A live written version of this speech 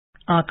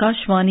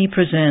Akashvani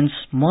presents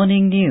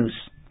Morning News.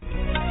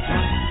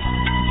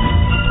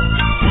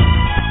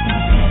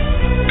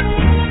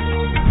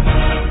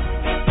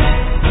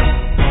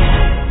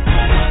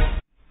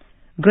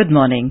 Good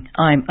morning.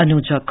 I'm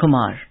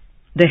Anurag.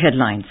 The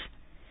headlines.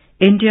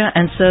 India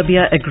and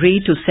Serbia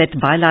agreed to set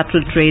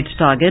bilateral trade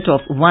target of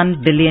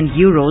 €1 billion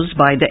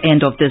by the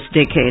end of this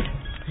decade.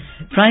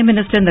 Prime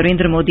Minister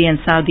Narendra Modi and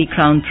Saudi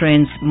Crown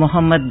Prince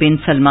Mohammed bin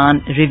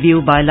Salman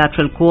review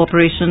bilateral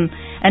cooperation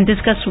and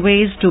discuss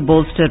ways to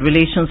bolster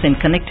relations in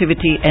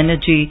connectivity,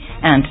 energy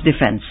and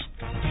defence.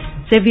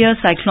 Severe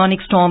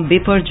cyclonic storm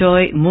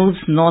Biparjoy moves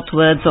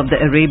northwards of the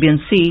Arabian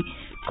Sea,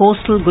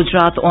 coastal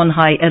Gujarat on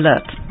high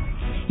alert.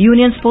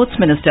 Union Sports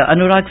Minister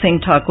Anurag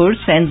Singh Thakur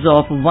sends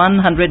off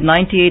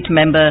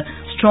 198-member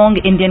strong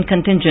Indian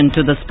contingent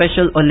to the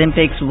Special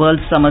Olympics World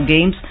Summer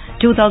Games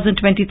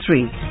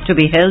 2023 to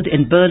be held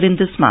in Berlin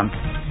this month.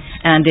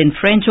 And in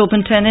French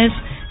Open tennis,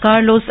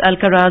 Carlos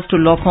Alcaraz to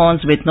lock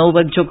horns with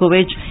Novak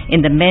Djokovic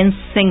in the men's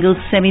singles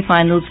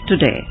semi-finals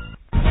today.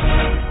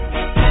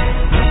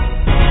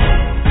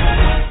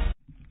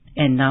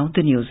 And now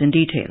the news in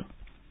detail.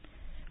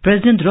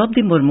 President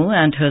Draupadi Murmu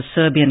and her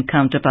Serbian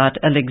counterpart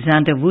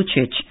Alexander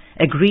Vučić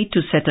agreed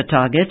to set a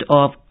target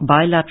of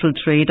bilateral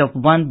trade of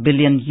 €1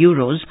 billion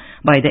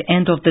by the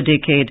end of the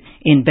decade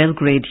in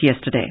Belgrade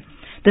yesterday.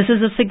 This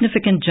is a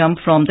significant jump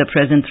from the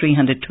present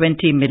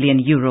 €320 million.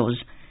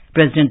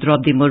 President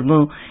Draupadi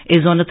Murmu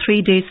is on a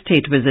 3-day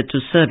state visit to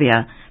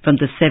Serbia from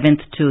the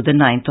 7th to the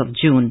 9th of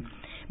June.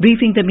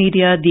 Briefing the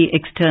media, the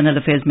External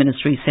Affairs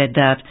Ministry said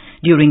that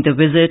during the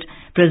visit,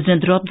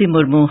 President Draupadi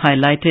Murmu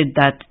highlighted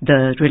that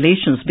the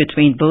relations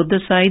between both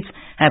the sides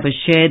have a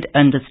shared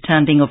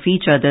understanding of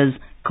each other's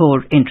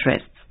core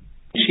interests.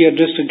 She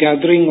addressed a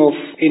gathering of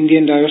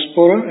Indian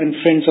diaspora and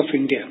friends of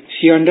India.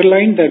 She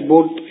underlined that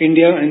both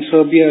India and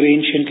Serbia are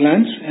ancient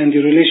lands and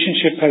the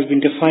relationship has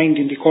been defined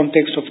in the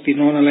context of the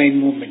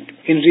non-aligned movement.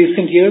 In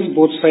recent years,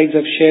 both sides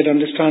have shared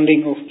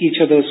understanding of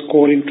each other's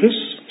core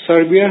interests.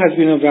 Serbia has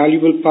been a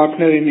valuable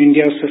partner in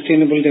India's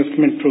Sustainable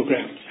Development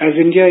Program. As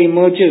India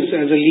emerges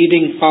as a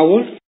leading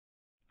power.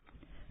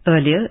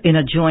 Earlier, in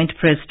a joint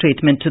press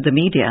statement to the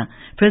media,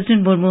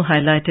 President Murmu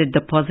highlighted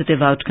the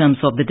positive outcomes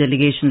of the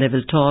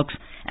delegation-level talks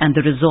and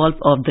the resolve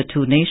of the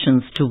two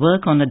nations to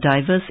work on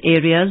diverse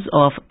areas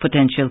of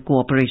potential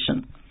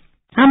cooperation.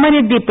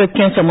 हमारे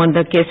द्विपक्षीय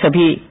संबंधों के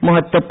सभी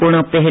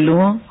महत्वपूर्ण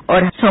पहलुओं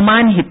और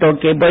समान हितों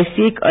के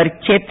वैश्विक और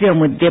क्षेत्रीय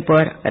मुद्दे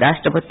पर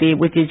राष्ट्रपति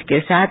वुचिच के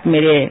साथ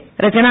मेरे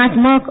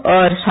रचनात्मक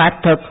और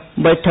सार्थक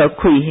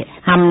बैठक हुई है।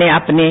 हमने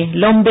अपने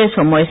लंबे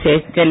समय से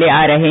चले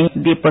आ रहे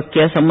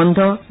द्विपक्षीय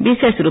संबंधों,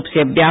 विशेष रूप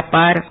से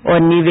व्यापार और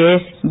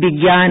निवेश,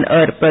 विज्ञान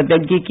और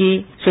प्रौद्योगिकी,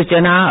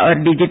 सूचना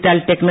और डिजिटल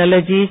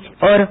टेक्नोलॉजी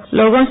और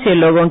लोगों से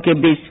लोगों के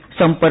बीच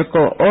संपर्क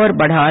को और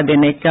बढ़ावा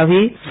देने का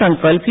भी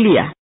संकल्प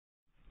लिया।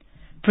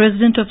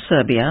 President of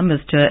Serbia,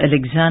 Mr.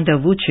 Alexander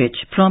Vučić,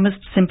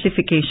 promised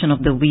simplification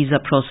of the visa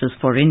process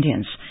for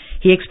Indians.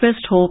 He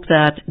expressed hope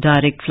that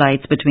direct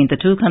flights between the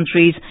two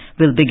countries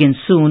will begin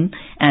soon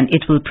and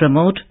it will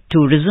promote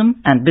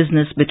tourism and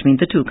business between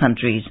the two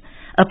countries.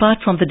 Apart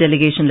from the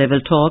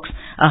delegation-level talks,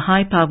 a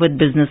high-powered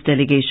business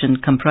delegation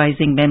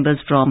comprising members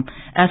from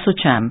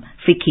ASOCHAM,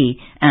 FICCI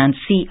and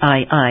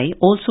CII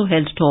also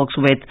held talks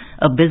with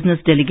a business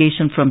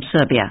delegation from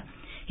Serbia.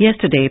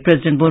 Yesterday,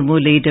 President Murmu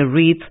laid a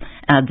wreath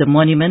at the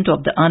Monument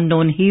of the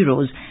Unknown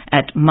Heroes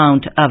at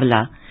Mount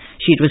Avala.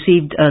 She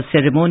received a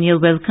ceremonial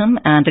welcome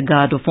and a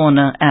guard of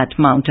honor at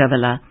Mount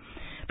Avala.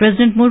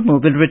 President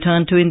Murmu will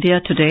return to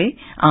India today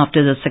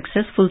after the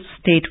successful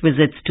state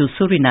visits to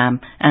Suriname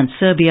and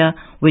Serbia,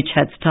 which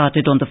had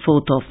started on the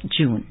 4th of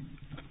June.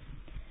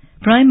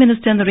 Prime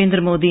Minister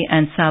Narendra Modi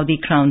and Saudi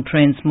Crown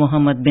Prince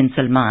Mohammed bin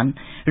Salman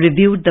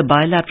reviewed the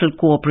bilateral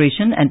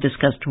cooperation and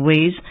discussed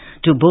ways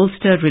to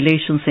bolster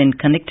relations in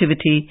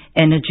connectivity,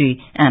 energy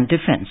and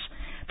defence.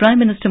 Prime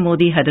Minister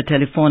Modi had a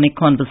telephonic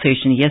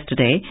conversation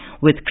yesterday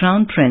with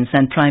Crown Prince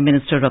and Prime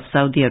Minister of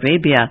Saudi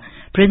Arabia,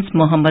 Prince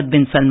Mohammed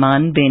bin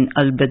Salman bin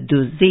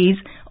Abdulaziz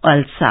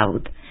Al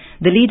Saud.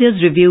 The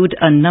leaders reviewed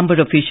a number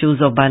of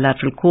issues of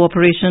bilateral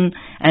cooperation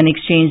and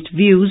exchanged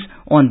views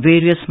on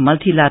various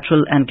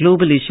multilateral and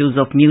global issues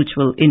of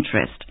mutual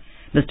interest.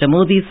 Mr.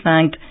 Modi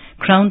thanked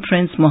Crown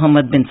Prince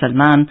Mohammed bin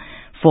Salman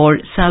for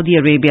Saudi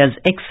Arabia's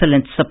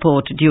excellent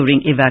support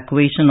during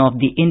evacuation of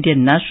the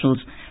Indian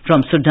nationals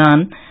from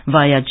Sudan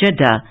via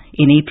Jeddah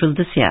in April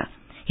this year.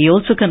 He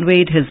also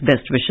conveyed his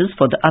best wishes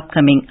for the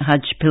upcoming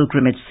Hajj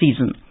pilgrimage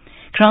season.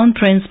 Crown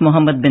Prince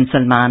Mohammed bin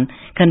Salman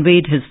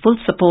conveyed his full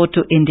support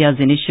to India's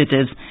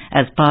initiatives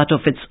as part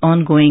of its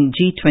ongoing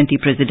G20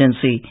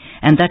 presidency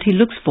and that he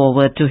looks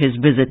forward to his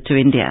visit to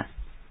India.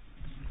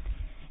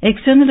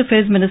 External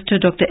Affairs Minister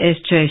Dr. S.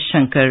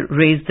 Jaishankar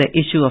raised the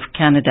issue of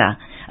Canada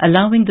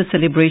allowing the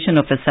celebration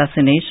of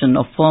assassination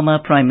of former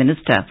Prime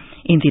Minister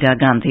Indira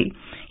Gandhi.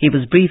 He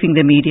was briefing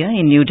the media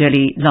in New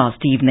Delhi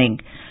last evening.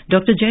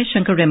 Dr.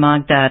 Jaishankar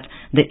remarked that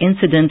the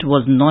incident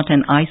was not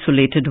an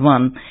isolated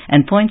one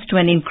and points to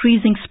an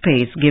increasing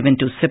space given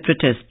to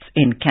separatists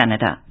in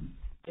Canada.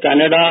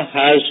 Canada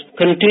has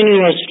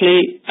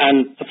continuously,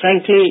 and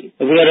frankly,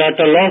 we are at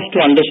a loss to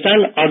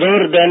understand,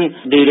 other than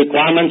the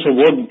requirements of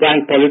vote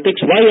bank politics,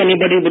 why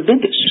anybody would do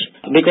this.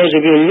 Because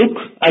if you look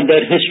at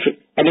their history,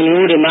 you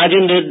would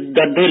imagine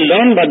that they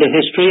learn by the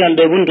history and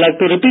they wouldn't like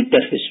to repeat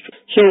their history.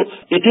 So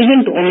it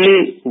isn't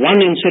only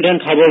one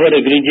incident, however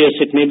egregious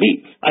it may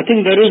be. I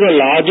think there is a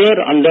larger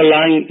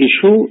underlying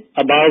issue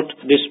about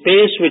the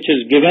space which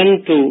is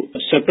given to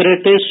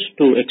separatists,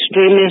 to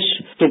extremists,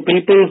 to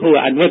people who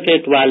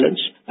advocate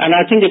violence. And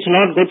I think it's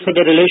not good for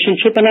the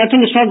relationship, and I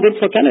think it's not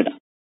good for Canada.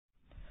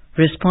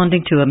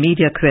 Responding to a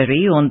media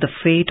query on the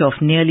fate of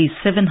nearly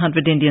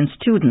 700 Indian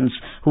students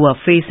who are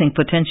facing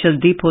potential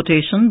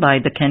deportation by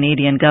the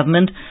Canadian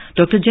government,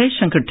 Dr.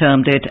 Jaishankar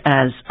termed it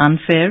as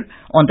unfair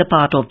on the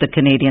part of the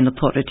Canadian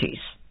authorities.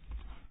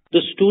 The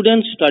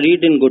students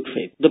studied in good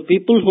faith. The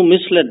people who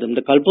misled them,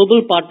 the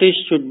culpable parties,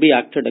 should be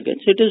acted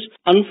against. It is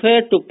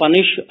unfair to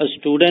punish a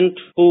student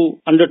who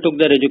undertook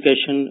their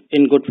education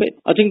in good faith.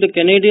 I think the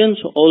Canadians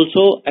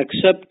also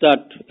accept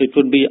that it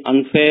would be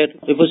unfair.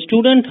 If a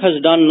student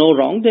has done no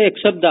wrong, they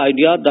accept the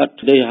idea that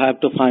they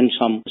have to find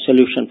some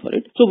solution for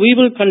it. So we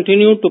will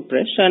continue to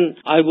press, and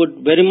I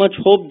would very much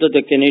hope that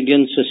the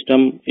Canadian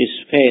system is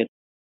fair.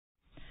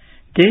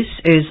 This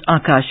is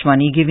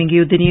Akashvani giving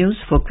you the news.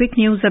 For quick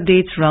news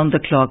updates round the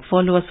clock,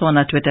 follow us on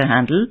our Twitter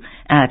handle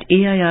at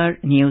AIR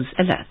News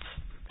Alerts.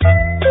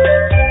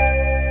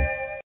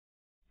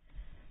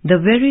 The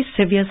very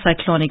severe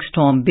cyclonic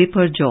storm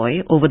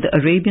Biparjoy over the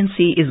Arabian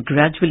Sea is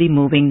gradually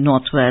moving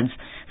northwards.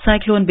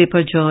 Cyclone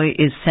Biparjoy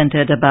is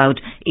centered about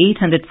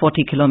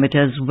 840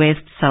 kilometers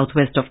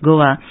west-southwest of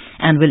Goa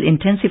and will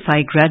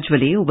intensify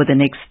gradually over the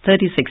next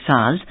 36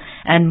 hours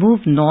and move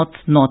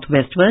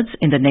north-northwestwards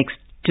in the next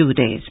 2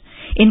 days.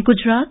 In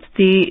Gujarat,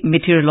 the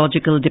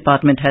Meteorological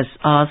Department has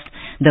asked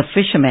the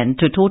fishermen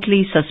to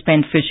totally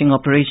suspend fishing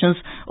operations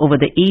over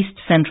the east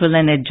central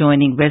and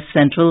adjoining west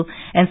central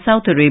and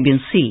South Arabian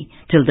Sea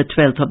till the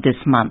 12th of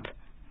this month.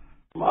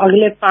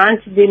 अगले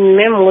 5 दिन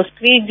में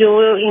mostly जो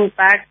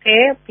impact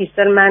है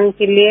fisherman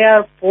के लिए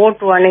और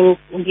port warning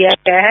दिया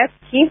गया है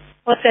कि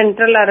वो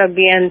सेंट्रल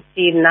अरेबियन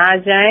सी ना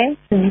जाएं।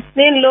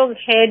 जितने लोग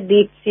हैं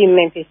डीप सी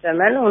में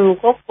फिशरमैन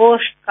उनको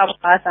कोस्ट का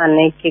पास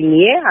आने के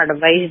लिए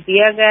एडवाइस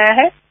दिया गया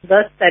है।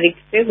 10 तारीख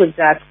से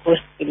गुजरात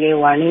कोस्ट के लिए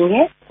वार्निंग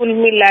है। कुल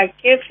मिला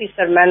के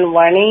फिशरमैन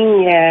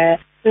वार्निंग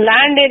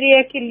लैंड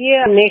एरिया के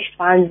लिए नेक्स्ट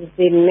 5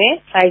 दिन में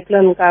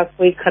साइक्लोन का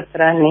कोई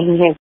खतरा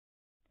नहीं है।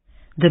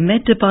 The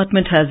Met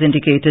Department has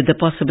indicated the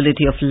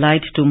possibility of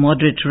light to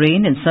moderate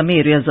rain in some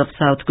areas of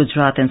South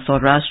Gujarat and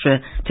Saurashtra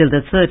till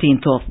the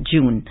 13th of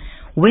June.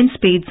 Wind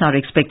speeds are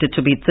expected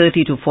to be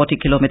 30 to 40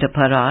 km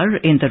per hour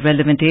in the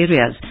relevant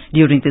areas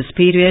during this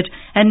period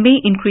and may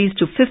increase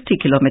to 50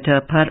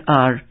 km per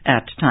hour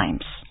at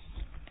times.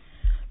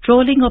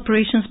 Trawling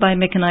operations by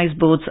mechanized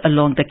boats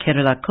along the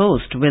Kerala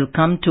coast will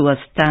come to a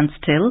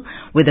standstill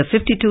with a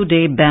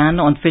 52-day ban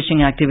on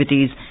fishing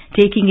activities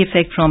taking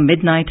effect from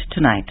midnight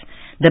tonight.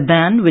 The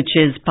ban, which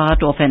is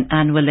part of an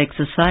annual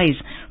exercise,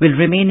 will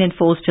remain in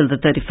force till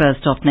the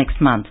 31st of next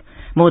month.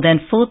 More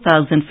than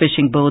 4,000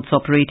 fishing boats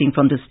operating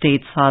from the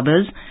state's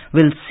harbours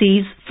will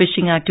cease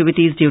fishing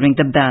activities during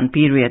the ban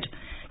period.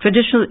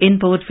 Traditional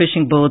inboard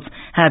fishing boats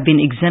have been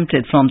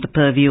exempted from the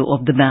purview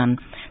of the ban.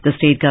 The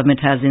state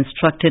government has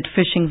instructed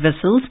fishing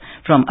vessels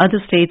from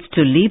other states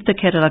to leave the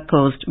Kerala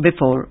coast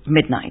before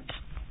midnight.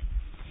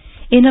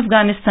 In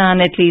Afghanistan,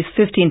 at least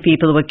 15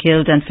 people were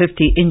killed and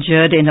 50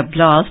 injured in a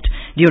blast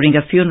during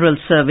a funeral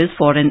service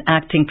for an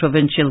acting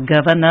provincial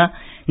governor,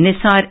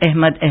 Nisar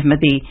Ahmad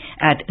Ahmadi,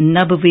 at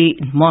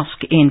Nabawi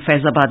Mosque in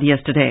Faizabad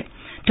yesterday.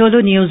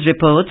 Tolo News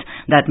reports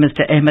that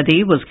Mr.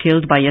 Ahmadi was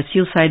killed by a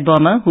suicide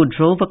bomber who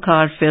drove a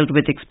car filled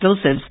with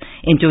explosives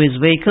into his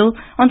vehicle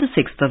on the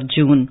 6th of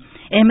June.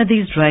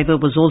 Ahmadi's driver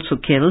was also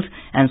killed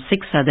and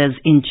 6 others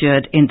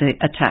injured in the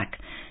attack.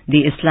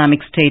 The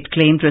Islamic State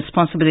claimed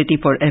responsibility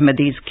for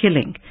Ahmadi's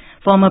killing.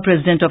 Former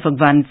President of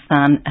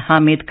Afghanistan,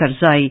 Hamid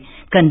Karzai,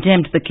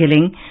 condemned the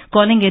killing,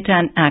 calling it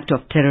an act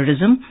of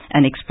terrorism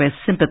and expressed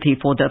sympathy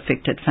for the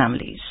affected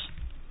families.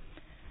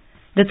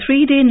 The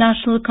 3-day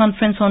National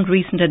Conference on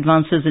Recent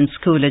Advances in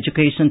School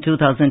Education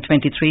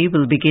 2023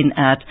 will begin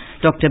at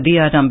Dr.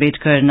 B.R.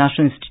 Ambedkar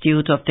National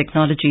Institute of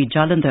Technology,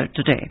 Jalandhar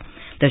today.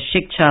 The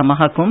Shiksha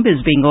Mahakumbh is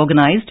being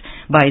organized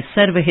by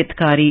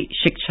Sarvahitkari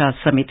Shiksha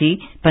Samiti,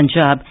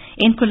 Punjab,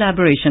 in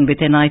collaboration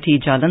with NIT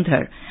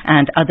Jalandhar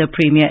and other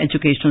premier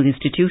educational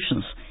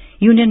institutions.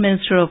 Union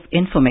Minister of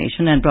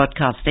Information and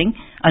Broadcasting,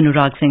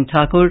 Anurag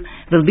Thakur,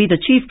 will be the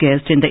chief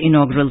guest in the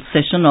inaugural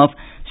session of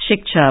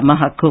Shiksha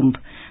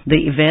Mahakumbh.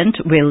 The event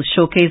will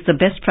showcase the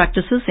best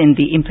practices in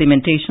the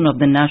implementation of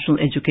the national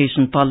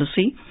education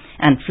policy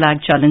and flag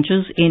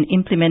challenges in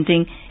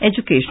implementing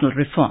educational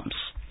reforms.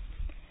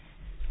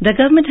 The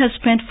government has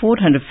spent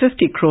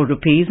 450 crore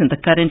rupees in the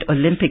current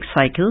Olympic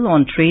cycle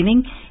on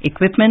training,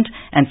 equipment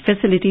and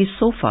facilities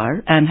so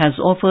far and has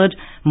offered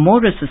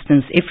more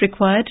assistance if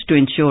required to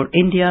ensure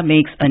India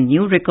makes a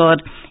new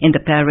record in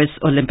the Paris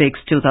Olympics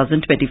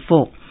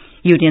 2024.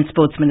 Union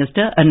Sports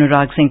Minister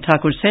Anurag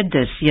Thakur said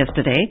this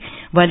yesterday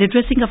while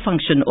addressing a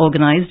function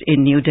organized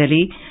in New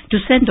Delhi to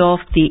send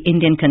off the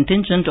Indian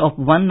contingent of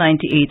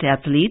 198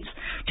 athletes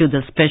to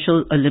the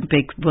Special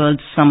Olympic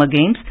World Summer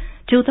Games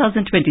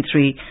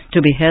 2023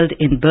 to be held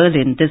in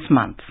Berlin this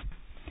month.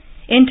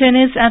 In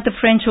tennis, at the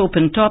French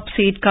Open, top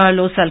seed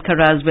Carlos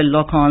Alcaraz will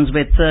lock horns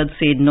with third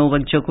seed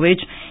Novak Djokovic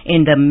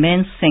in the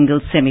men's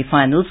singles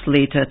semi-finals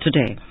later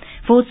today.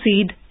 Fourth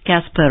seed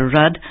Casper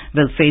Ruud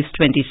will face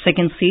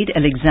 22nd seed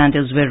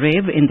Alexander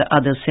Zverev in the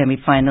other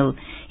semi-final.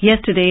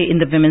 Yesterday, in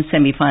the women's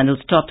semi-finals,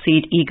 top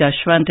seed Iga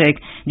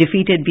Swiatek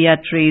defeated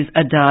Beatriz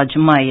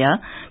Haddad-Maia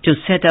to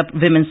set up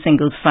women's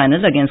singles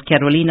final against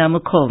Karolina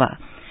Muchova.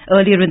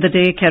 Earlier in the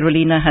day,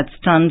 Karolina had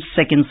stunned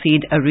second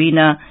seed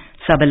Aryna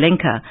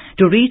Sabalenka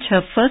to reach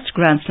her first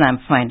Grand Slam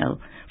final.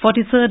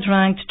 43rd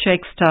ranked Czech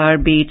star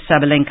beat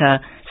Sabalenka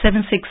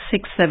 7-6,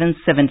 6-7,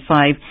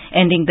 7-5,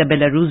 ending the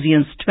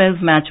Belarusians'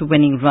 12-match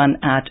winning run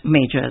at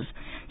majors.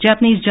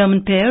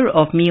 Japanese-German pair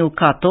of Miyu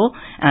Kato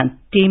and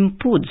Tim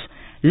Puds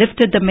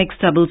lifted the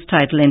mixed doubles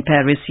title in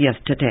Paris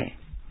yesterday.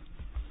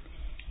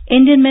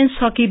 Indian men's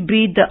hockey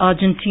beat the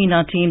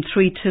Argentina team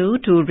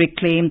 3-2 to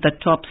reclaim the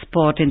top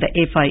spot in the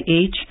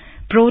FIH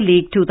Pro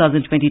League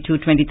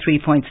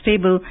 2022-23 points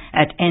table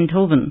at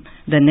Eindhoven,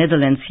 the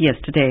Netherlands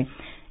yesterday.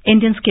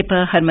 Indian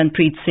skipper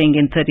Harmanpreet Singh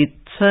in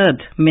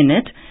 33rd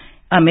minute,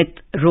 Amit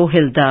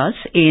Rohildas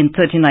in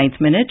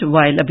 39th minute,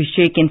 while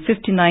Abhishek in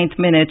 59th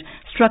minute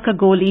struck a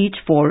goal each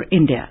for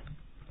India.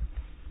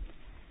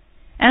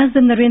 As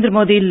the Narendra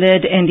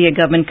Modi-led NDA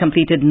government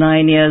completed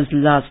 9 years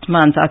last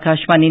month,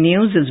 Akashvani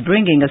News is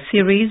bringing a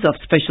series of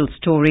special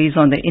stories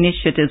on the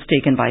initiatives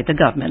taken by the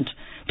government.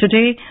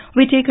 Today,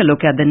 we take a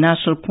look at the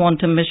National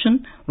Quantum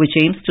Mission, which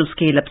aims to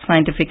scale up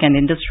scientific and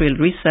industrial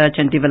research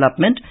and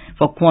development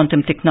for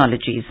quantum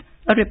technologies.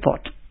 A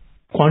report.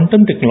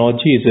 Quantum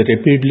technology is a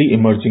rapidly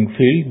emerging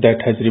field that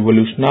has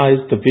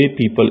revolutionized the way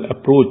people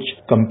approach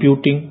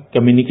computing,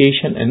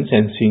 communication and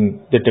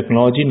sensing. The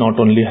technology not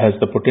only has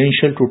the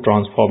potential to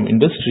transform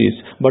industries,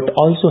 but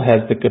also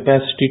has the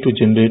capacity to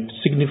generate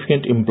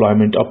significant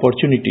employment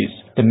opportunities.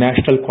 The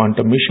National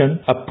Quantum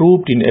Mission,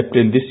 approved in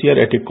April this year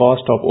at a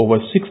cost of over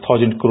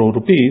 6,000 crore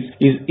rupees,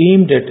 is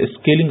aimed at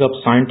scaling up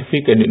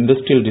scientific and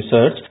industrial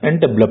research and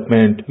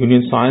development.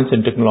 Union Science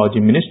and Technology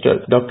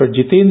Minister Dr.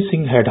 Jiten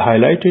Singh had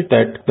highlighted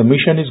that the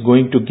mission is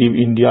going to give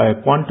India a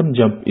quantum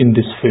jump in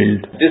this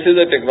field. This is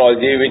a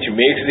technology which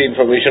makes the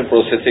information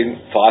processing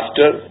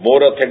faster, more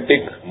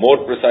authentic,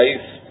 more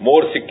precise,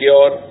 more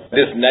secure.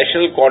 This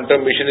National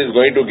Quantum Mission is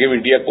going to give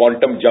India a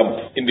quantum jump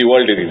in the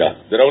world arena.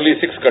 There are only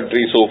 6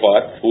 countries so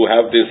far who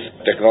have this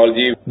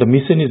technology. The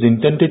mission is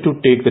intended to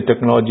take the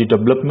technology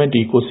development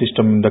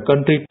ecosystem in the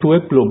country to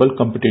a global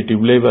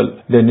competitive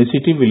level. The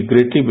initiative will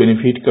greatly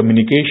benefit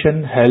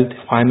communication, health,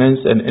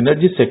 finance and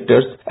energy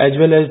sectors as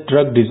well as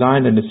drug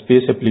design and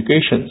space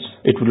applications.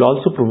 It will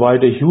also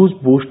provide a huge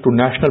boost to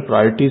national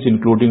priorities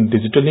including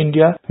Digital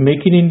India,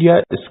 Make in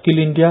India, Skill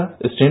India,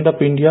 Stand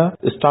Up India,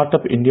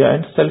 Startup India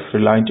and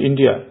Self-Reliant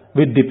India.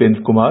 With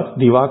Dipendra Kumar,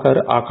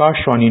 Divakar,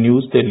 Akashvani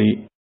News,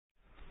 Delhi.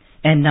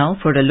 And now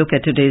for a look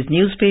at today's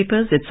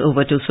newspapers, it's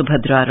over to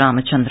Subhadra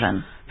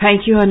Ramachandran.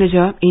 Thank you,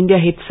 Anuja. India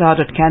hits out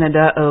at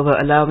Canada over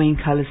allowing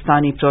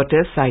Khalistani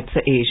protests, cites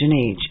the Asian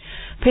Age.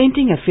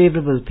 Painting a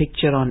favorable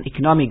picture on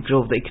economic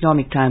growth, the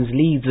Economic Times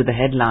leads with the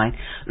headline,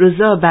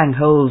 Reserve Bank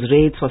holds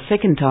rates for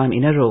second time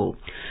in a row.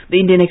 The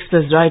Indian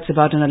Express writes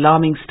about an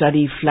alarming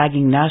study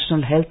flagging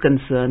national health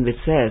concern which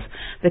says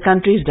the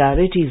country's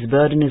diabetes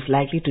burden is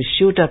likely to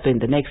shoot up in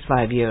the next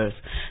 5 years.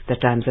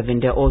 The Times of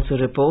India also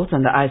reports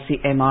on the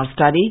ICMR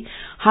study,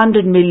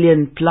 100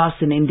 million plus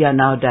in India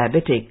now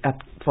diabetic,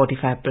 up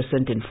 45%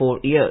 in 4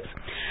 years.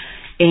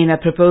 In a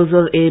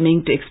proposal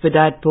aiming to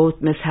expedite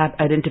post-mishap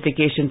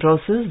identification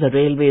process, the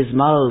railways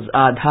mulls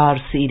Aadhaar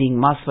seeding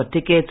must for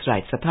tickets,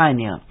 writes a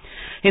pioneer.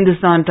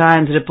 Hindustan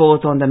Times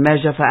reports on the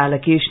measure for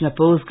allocation of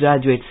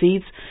postgraduate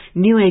seats,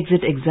 new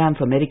exit exam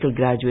for medical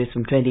graduates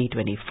from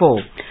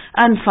 2024.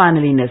 And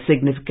finally, in a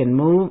significant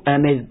move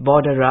amid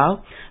border row,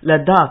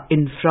 Ladakh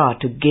infra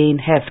to gain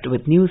heft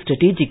with new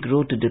strategic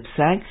route to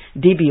Dipsang,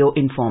 DBO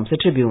informs the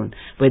Tribune.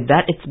 With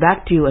that, it's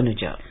back to you,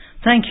 Anuja.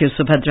 Thank you,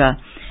 Subhadra.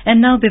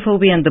 And now, before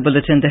we end the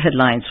bulletin, the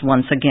headlines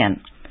once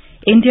again.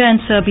 India and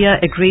Serbia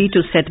agree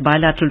to set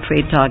bilateral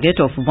trade target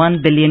of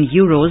 1 billion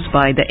euros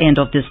by the end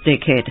of this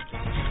decade.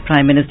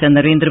 Prime Minister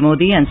Narendra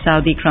Modi and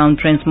Saudi Crown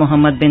Prince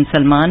Mohammed bin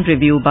Salman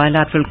review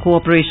bilateral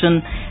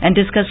cooperation and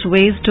discuss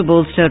ways to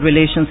bolster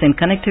relations in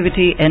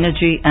connectivity,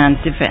 energy and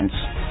defense.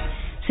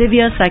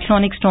 Severe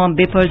cyclonic storm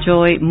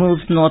Biparjoy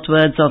moves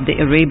northwards of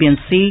the Arabian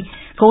Sea,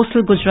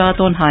 coastal Gujarat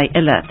on high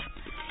alert.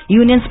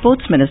 Union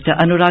Sports Minister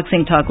Anurag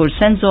Thakur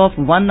sends off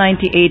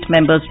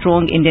 198-member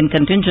strong Indian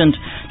contingent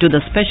to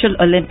the Special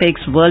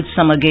Olympics World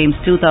Summer Games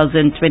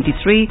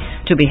 2023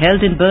 to be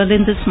held in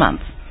Berlin this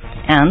month.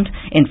 And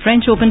in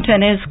French Open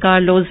tennis,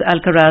 Carlos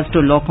Alcaraz to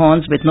lock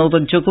horns with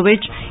Novak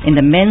Djokovic in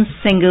the men's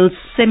singles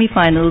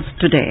semi-finals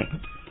today.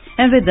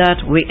 And with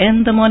that, we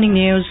end the morning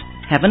news.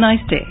 Have a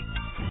nice day.